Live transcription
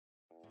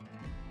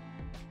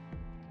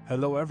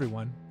Hello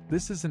everyone,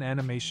 this is an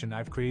animation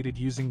I've created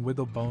using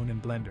Wiggle Bone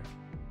in Blender.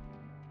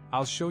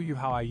 I'll show you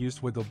how I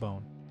used Wiggle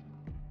Bone.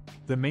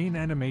 The main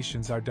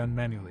animations are done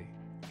manually,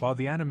 while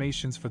the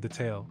animations for the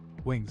tail,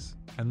 wings,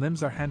 and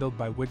limbs are handled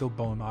by Wiggle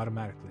Bone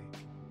automatically.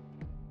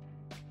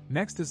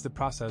 Next is the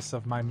process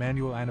of my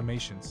manual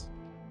animations.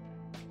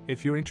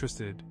 If you're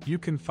interested, you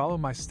can follow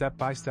my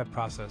step-by-step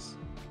process,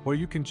 or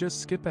you can just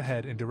skip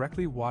ahead and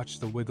directly watch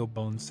the Wiggle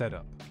Bone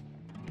setup.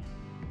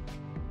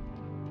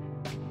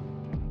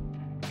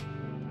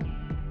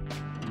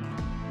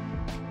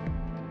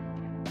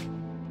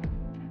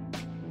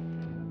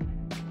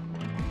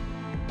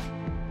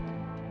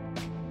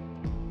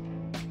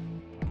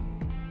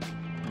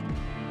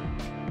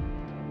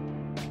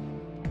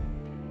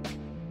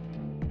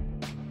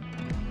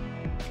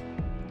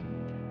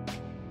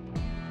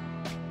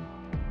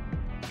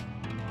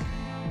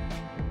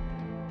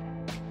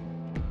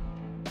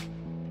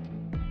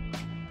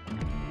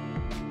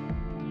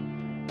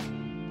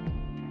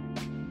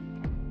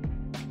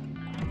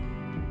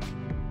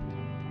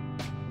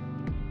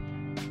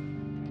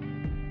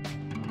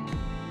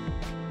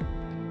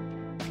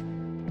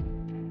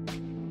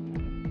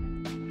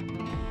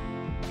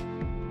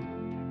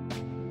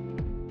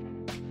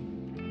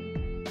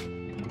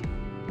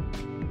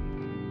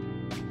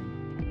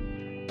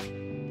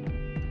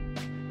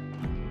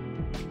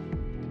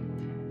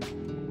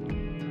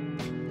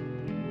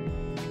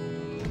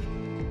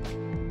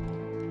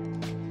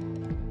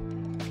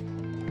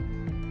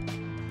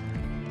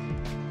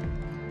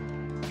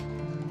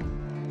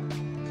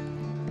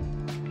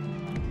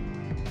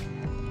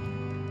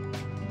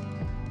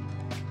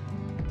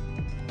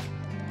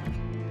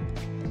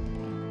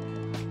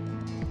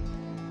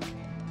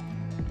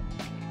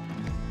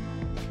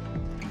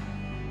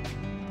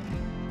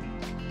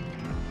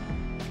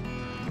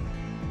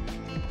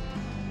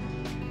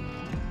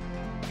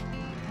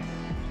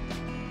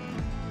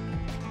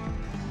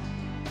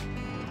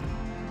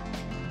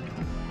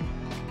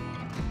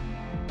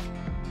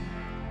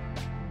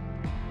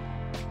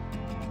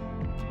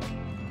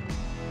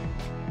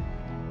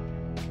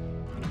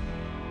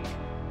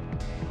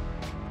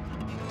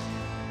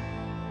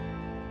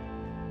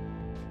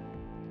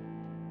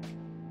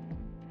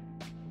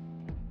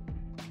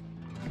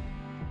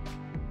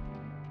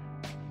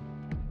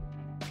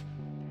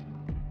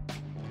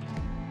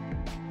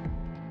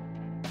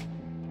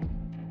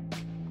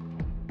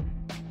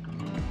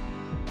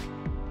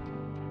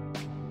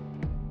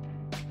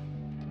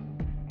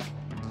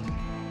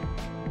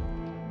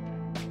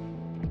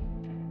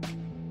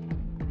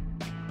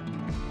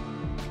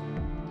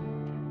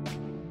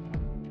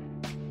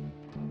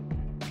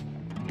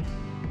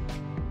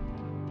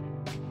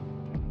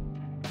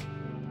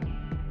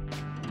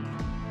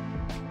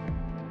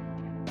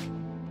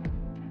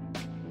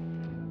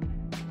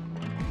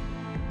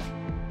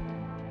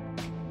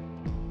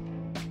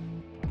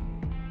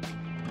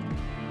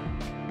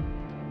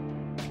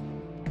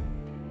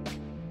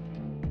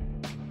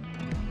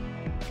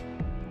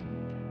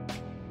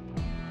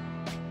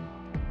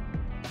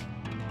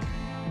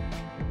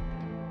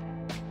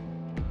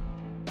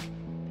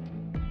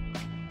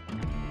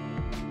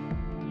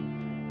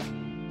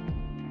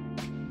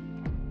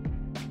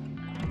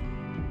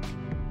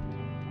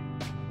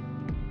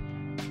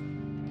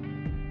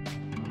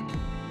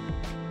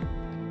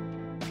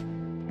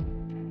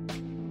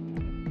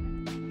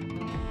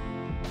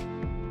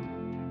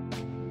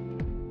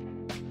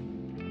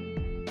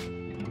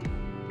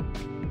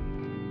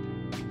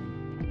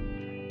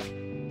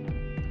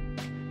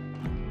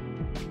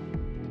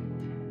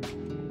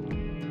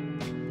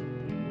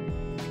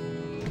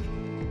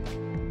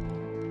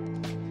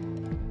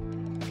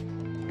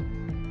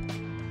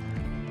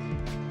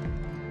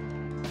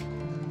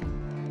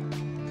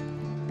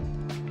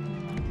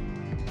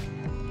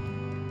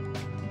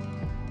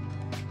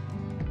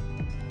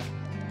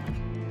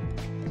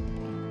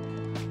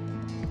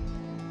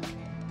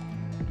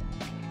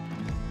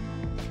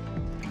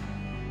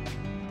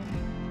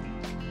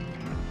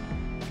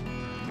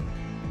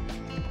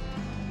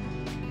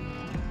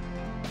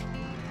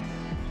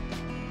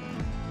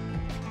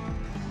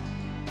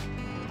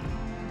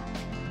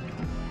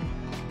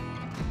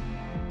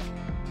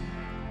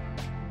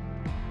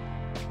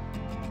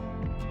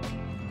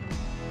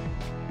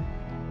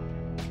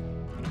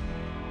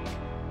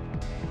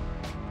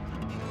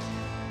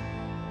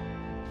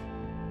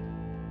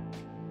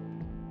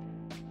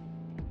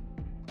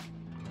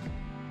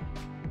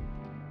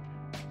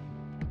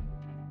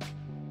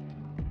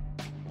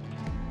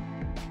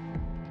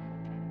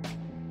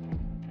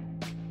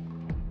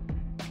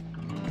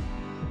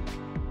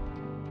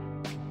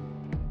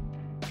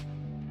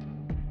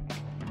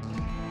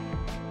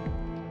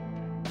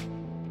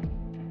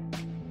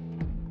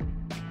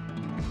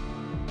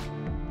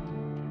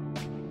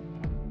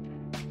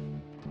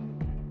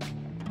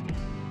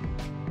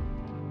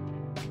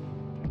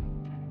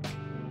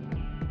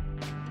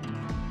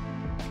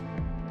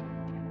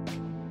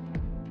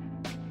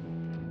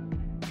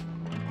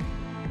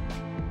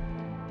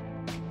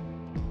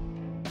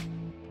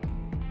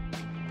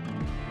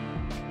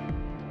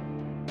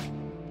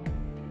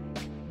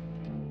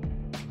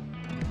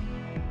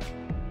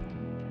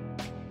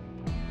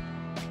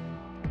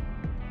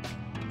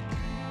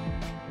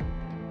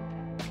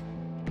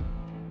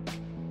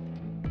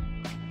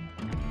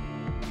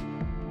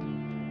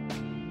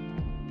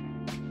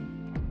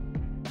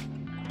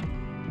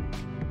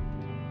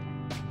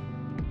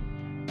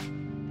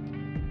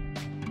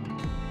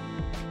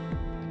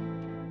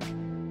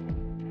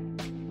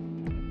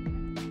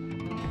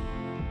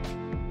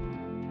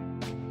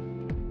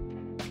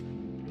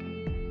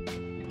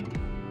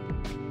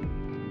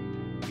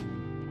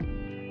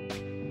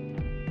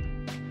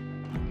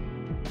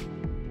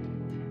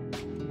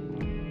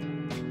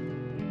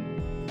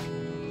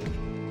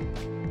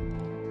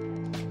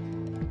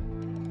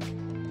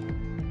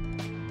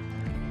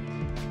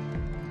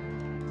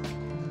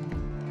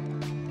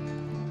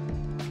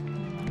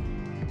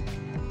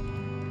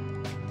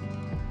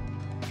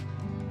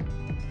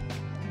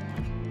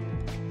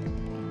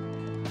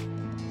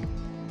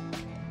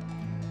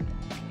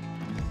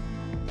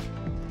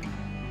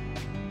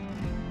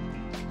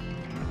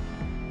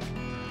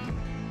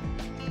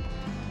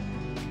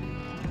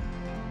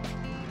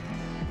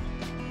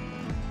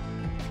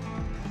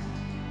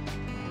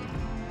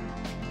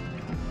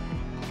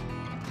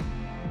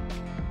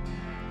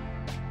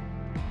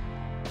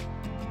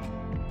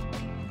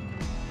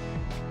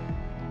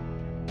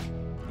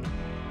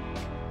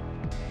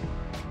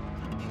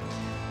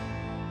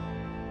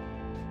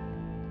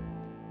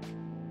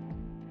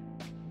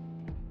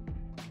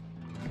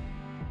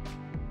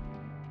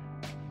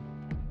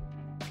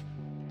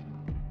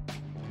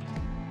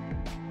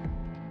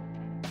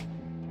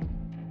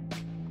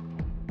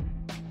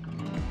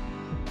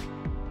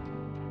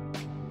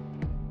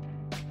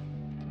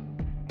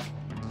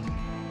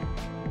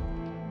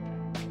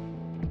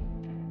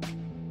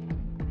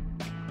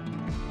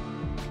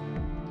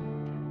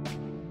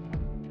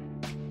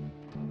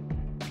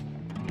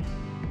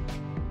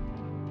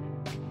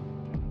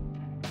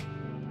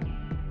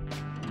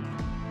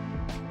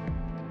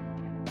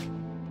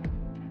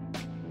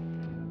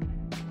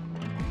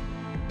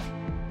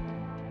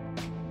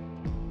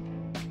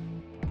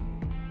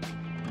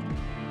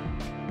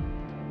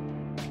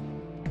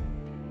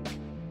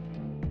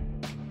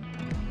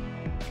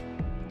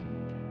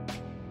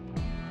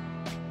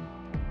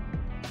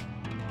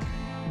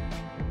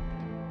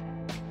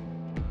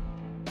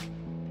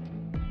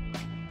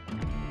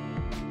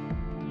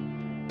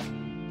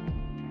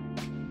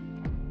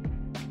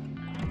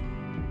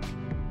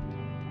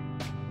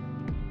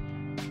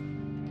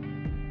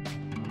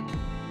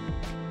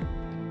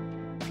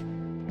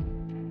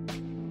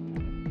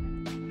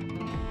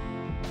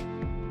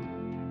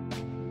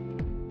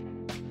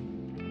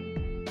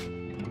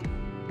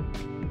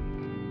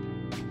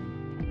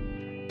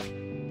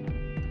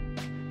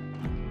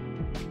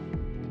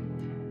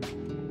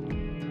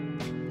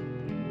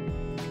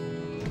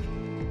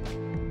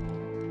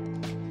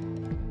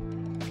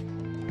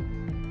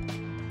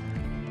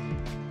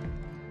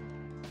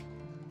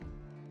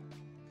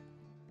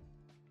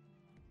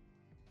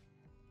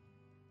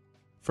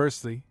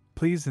 Firstly,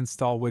 please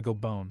install Wiggle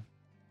Bone.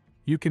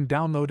 You can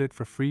download it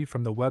for free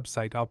from the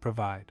website I'll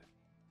provide.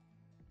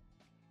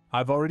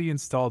 I've already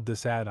installed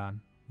this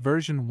add-on,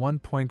 version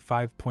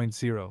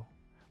 1.5.0,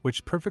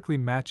 which perfectly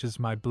matches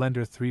my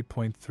Blender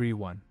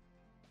 3.31.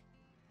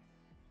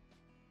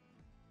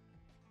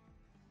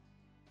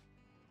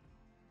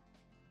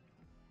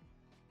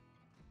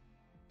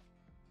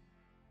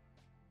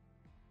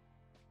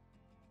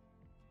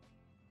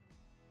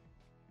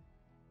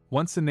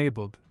 Once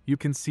enabled, you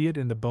can see it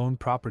in the Bone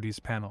Properties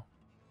panel.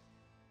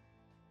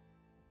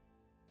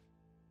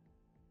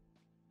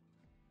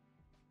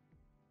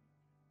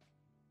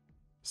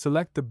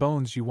 Select the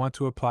bones you want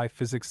to apply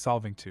physics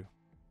solving to.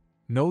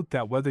 Note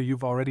that whether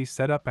you've already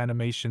set up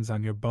animations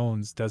on your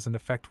bones doesn't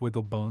affect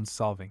Wiggle Bone's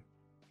solving.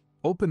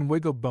 Open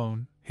Wiggle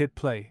Bone, hit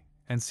play,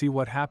 and see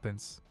what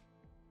happens.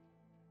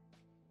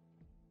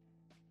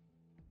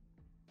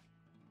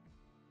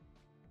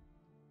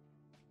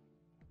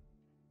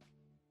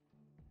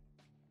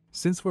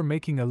 Since we're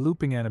making a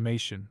looping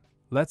animation,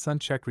 let's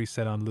uncheck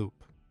Reset on Loop.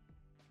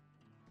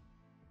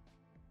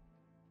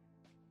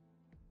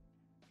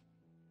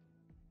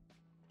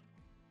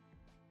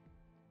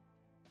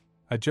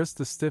 Adjust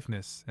the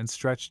stiffness and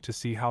stretch to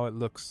see how it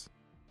looks.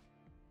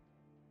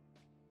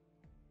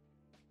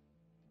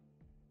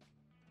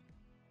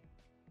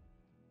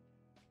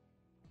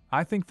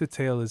 I think the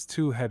tail is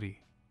too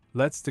heavy.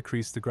 Let's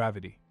decrease the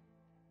gravity.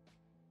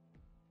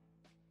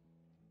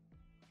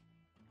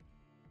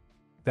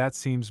 That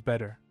seems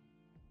better.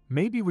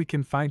 Maybe we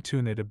can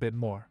fine-tune it a bit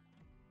more.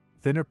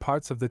 Thinner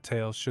parts of the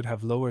tail should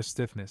have lower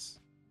stiffness.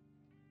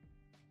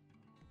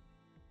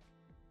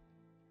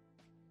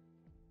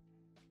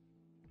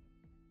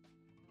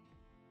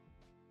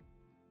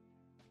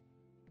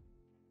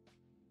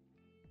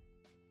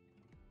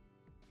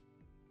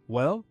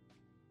 Well,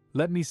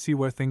 let me see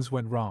where things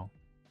went wrong.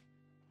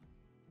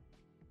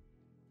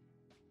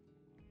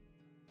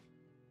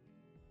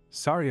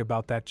 Sorry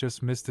about that,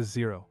 just missed a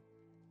zero.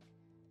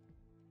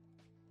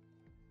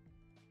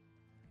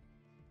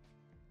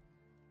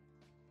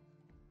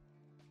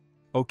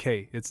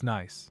 Okay, it's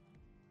nice.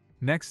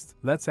 Next,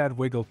 let's add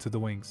wiggle to the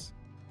wings.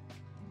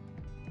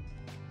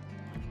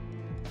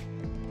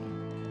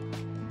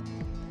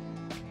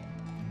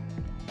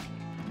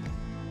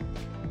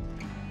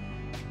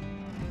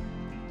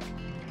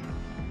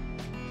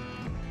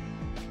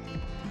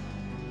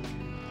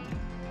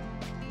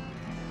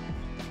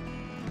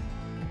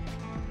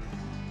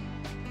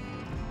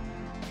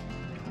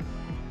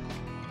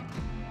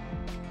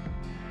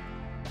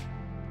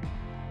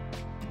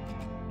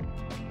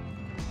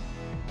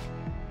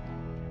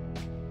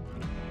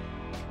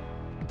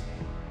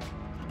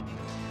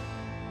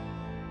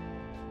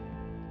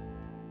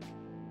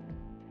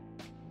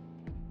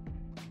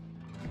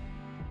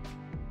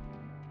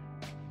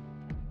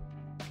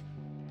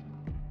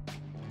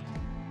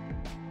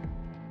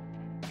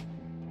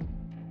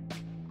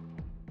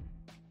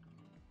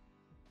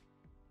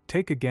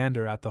 Take a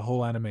gander at the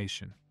whole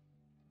animation.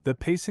 The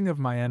pacing of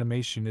my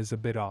animation is a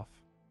bit off.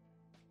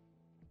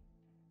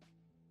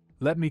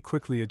 Let me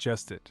quickly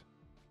adjust it.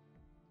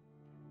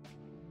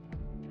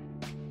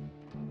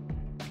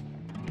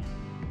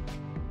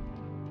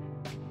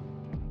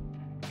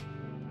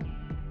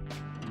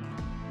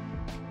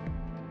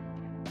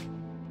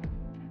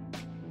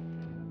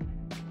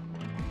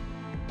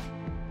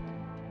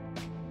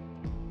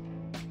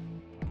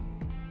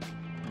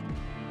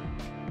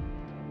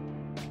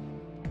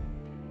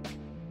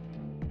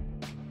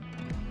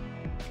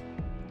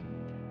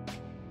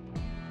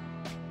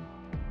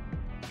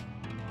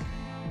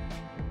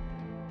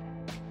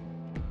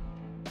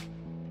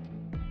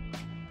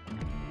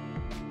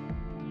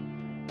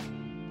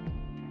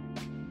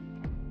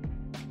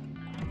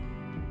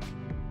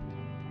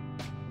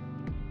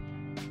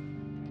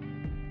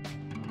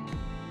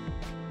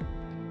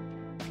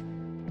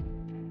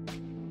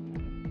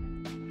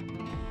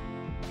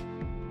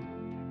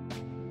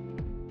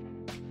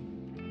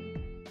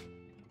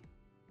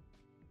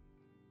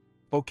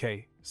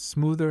 Okay,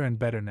 smoother and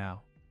better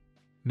now.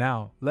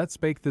 Now, let's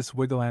bake this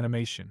wiggle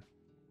animation.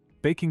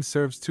 Baking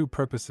serves two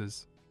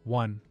purposes.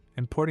 1.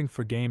 Importing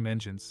for game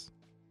engines.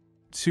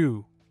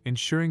 2.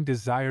 Ensuring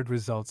desired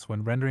results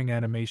when rendering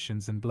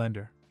animations in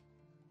Blender.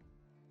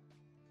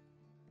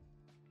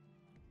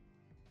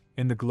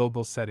 In the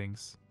global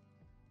settings,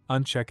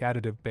 uncheck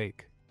Additive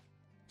Bake.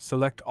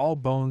 Select all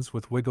bones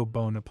with Wiggle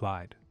Bone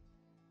applied.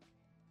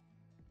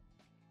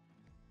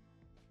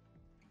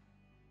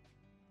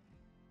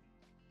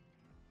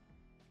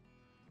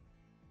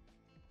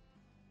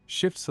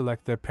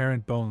 Shift-select their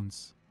parent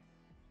bones.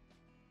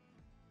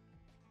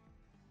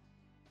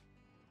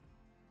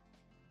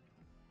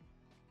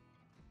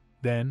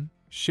 Then,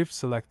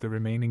 Shift-select the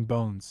remaining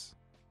bones.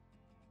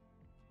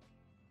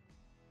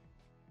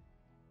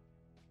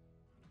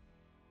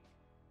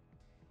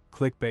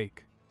 Click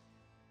Bake.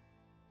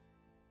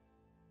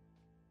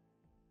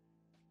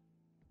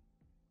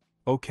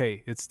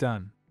 Okay, it's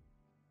done.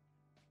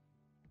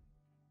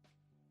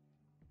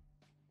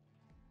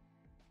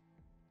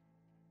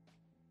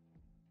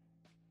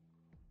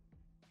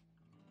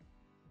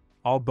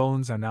 All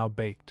bones are now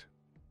baked.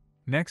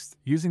 Next,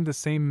 using the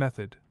same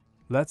method,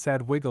 let's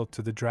add wiggle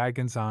to the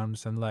dragon's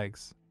arms and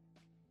legs.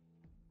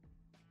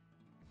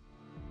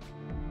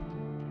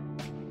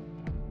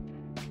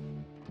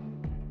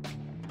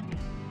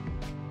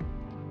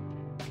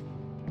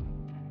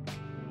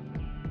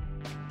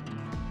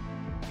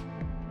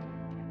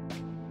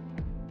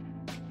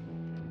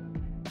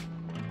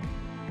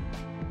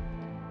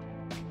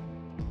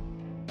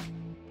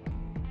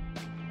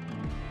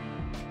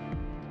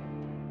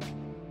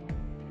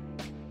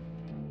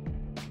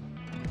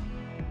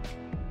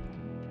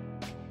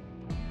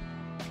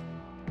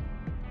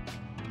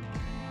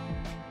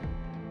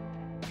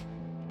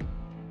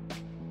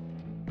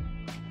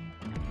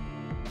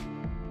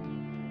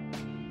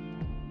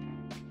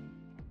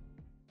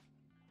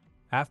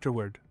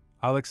 Afterward,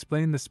 I'll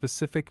explain the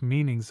specific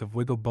meanings of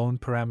wiggle bone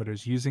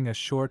parameters using a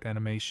short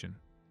animation.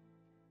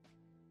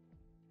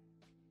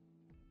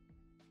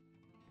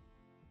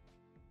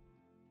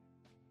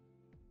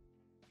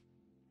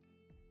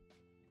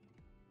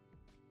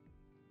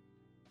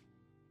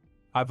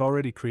 I've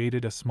already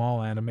created a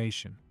small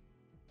animation.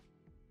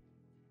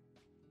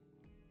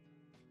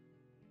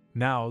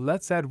 Now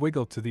let's add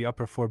wiggle to the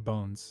upper 4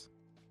 bones.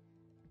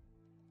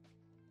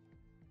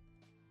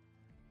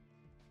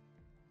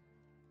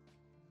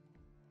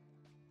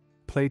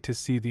 Play to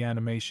see the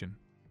animation.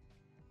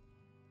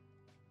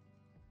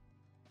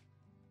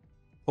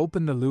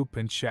 Open the loop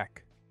and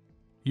check.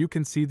 You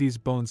can see these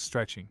bones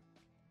stretching.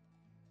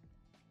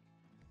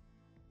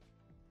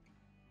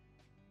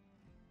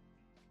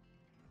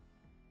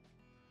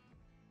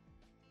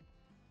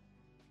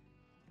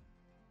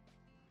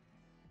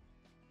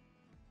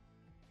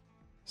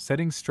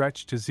 Setting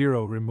stretch to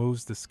 0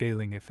 removes the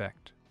scaling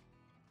effect.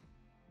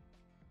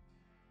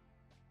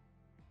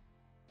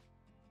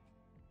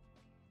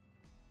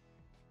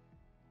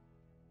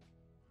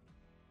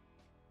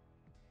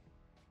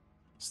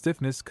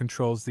 Stiffness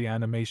controls the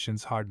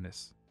animation's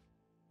hardness.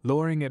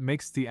 Lowering it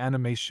makes the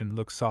animation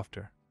look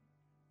softer.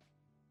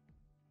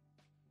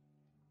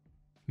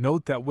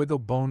 Note that Wiggle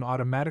Bone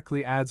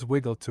automatically adds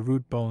wiggle to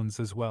root bones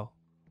as well.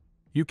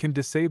 You can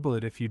disable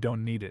it if you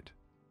don't need it.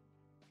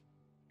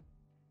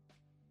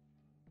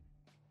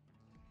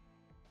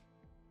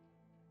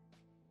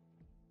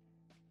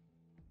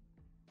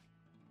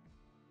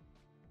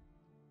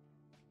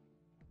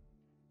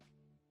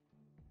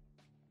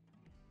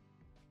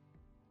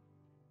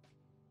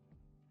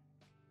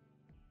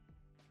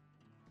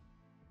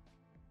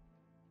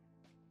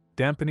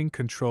 Dampening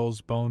controls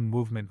bone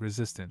movement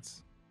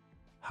resistance.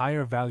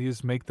 Higher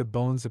values make the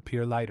bones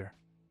appear lighter.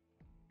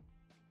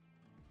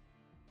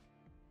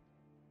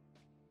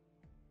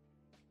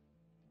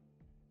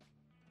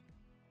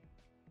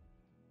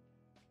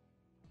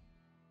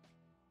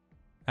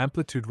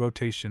 Amplitude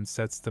rotation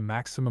sets the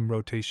maximum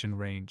rotation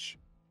range.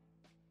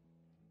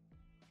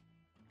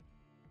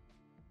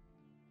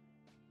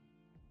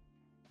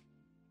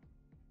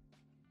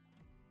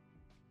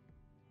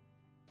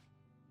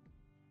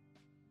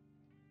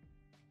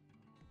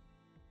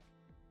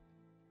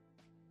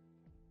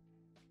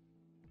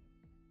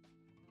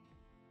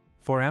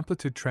 For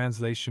amplitude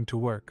translation to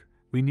work,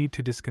 we need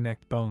to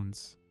disconnect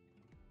bones.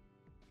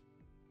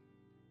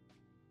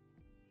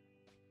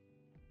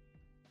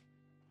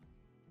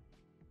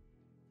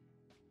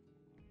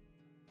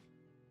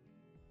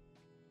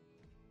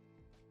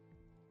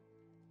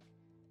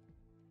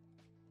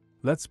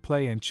 Let's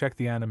play and check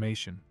the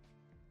animation.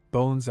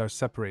 Bones are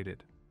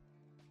separated.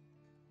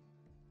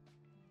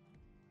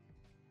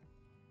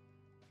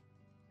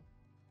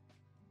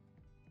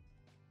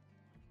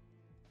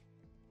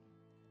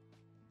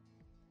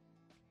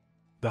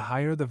 The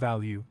higher the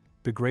value,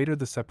 the greater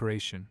the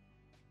separation.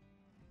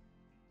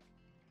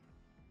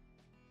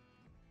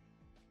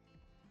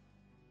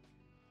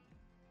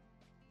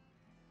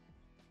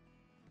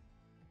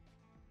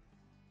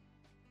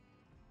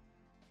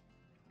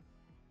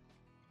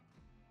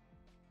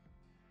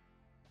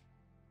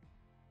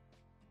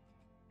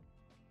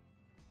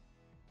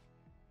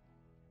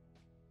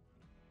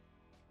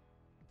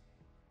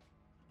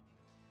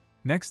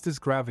 Next is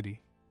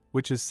gravity,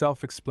 which is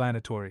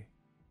self-explanatory.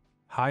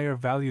 Higher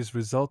values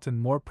result in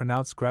more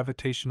pronounced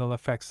gravitational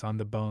effects on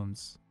the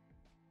bones.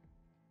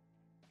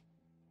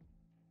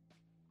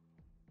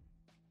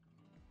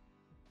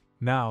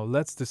 Now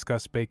let's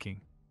discuss baking.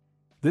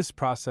 This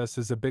process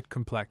is a bit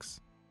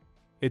complex.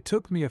 It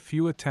took me a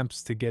few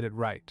attempts to get it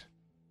right.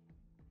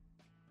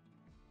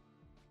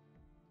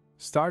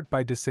 Start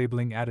by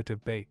disabling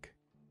additive bake.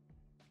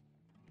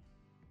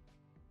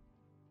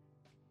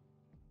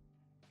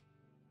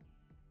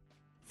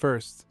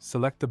 First,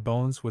 select the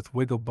bones with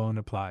Wiggle Bone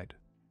applied.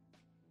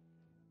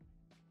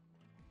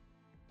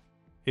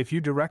 If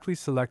you directly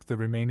select the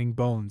remaining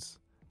bones,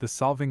 the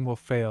solving will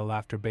fail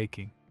after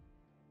baking.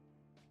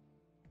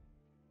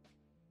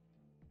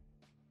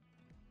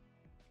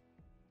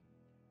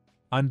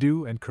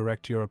 Undo and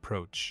correct your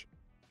approach.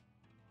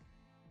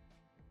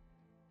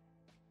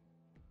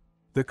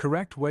 The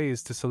correct way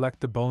is to select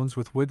the bones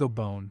with Wiggle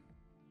Bone.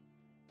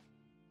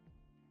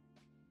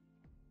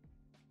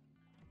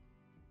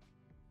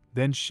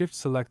 then shift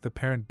select the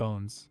parent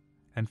bones,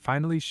 and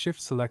finally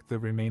shift select the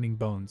remaining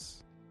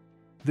bones.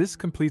 This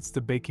completes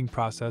the baking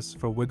process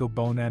for Wiggle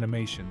Bone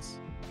animations.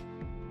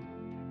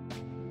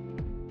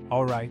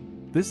 Alright,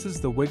 this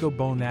is the Wiggle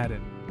Bone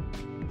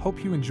add-in.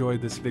 Hope you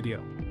enjoyed this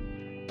video.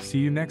 See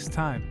you next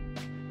time.